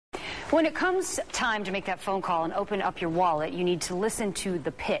When it comes time to make that phone call and open up your wallet, you need to listen to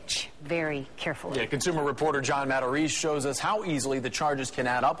the pitch very carefully. Yeah, consumer reporter John Matarese shows us how easily the charges can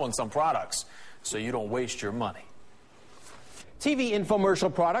add up on some products, so you don't waste your money. TV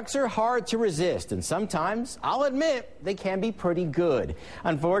infomercial products are hard to resist, and sometimes, I'll admit, they can be pretty good.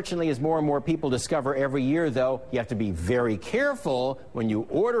 Unfortunately, as more and more people discover every year, though, you have to be very careful when you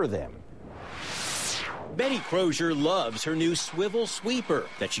order them. Betty Crozier loves her new swivel sweeper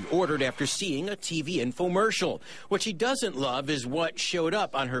that she ordered after seeing a TV infomercial. What she doesn't love is what showed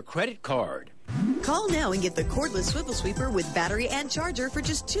up on her credit card. Call now and get the cordless swivel sweeper with battery and charger for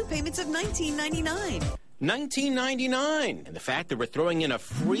just 2 payments of $19.99. $19.99, and the fact that we're throwing in a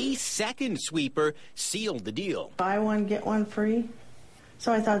free second sweeper sealed the deal. Buy one, get one free.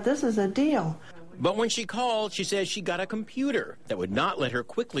 So I thought, this is a deal. But when she called, she says she got a computer that would not let her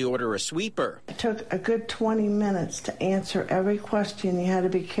quickly order a sweeper. It took a good 20 minutes to answer every question. You had to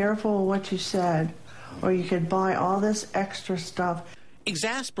be careful of what you said, or you could buy all this extra stuff.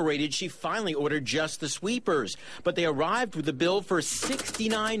 Exasperated, she finally ordered just the sweepers, but they arrived with a bill for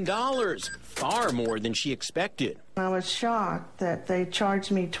 $69, far more than she expected. I was shocked that they charged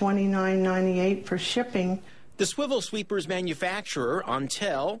me $29.98 for shipping. The swivel sweeper's manufacturer,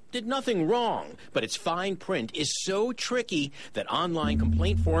 Ontel, did nothing wrong, but its fine print is so tricky that online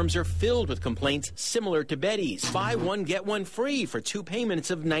complaint forums are filled with complaints similar to Betty's. Buy one, get one free for 2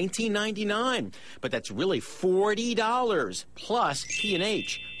 payments of $19.99. But that's really $40 plus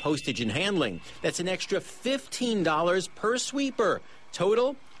P&H, postage and handling. That's an extra $15 per sweeper.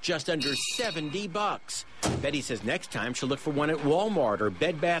 Total, just under $70. Betty says next time she'll look for one at Walmart or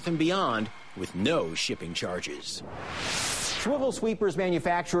Bed Bath & Beyond with no shipping charges. Swivel Sweeper's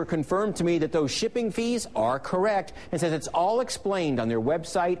manufacturer confirmed to me that those shipping fees are correct and says it's all explained on their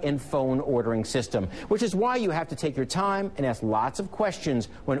website and phone ordering system, which is why you have to take your time and ask lots of questions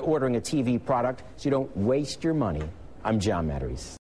when ordering a TV product so you don't waste your money. I'm John Matarese.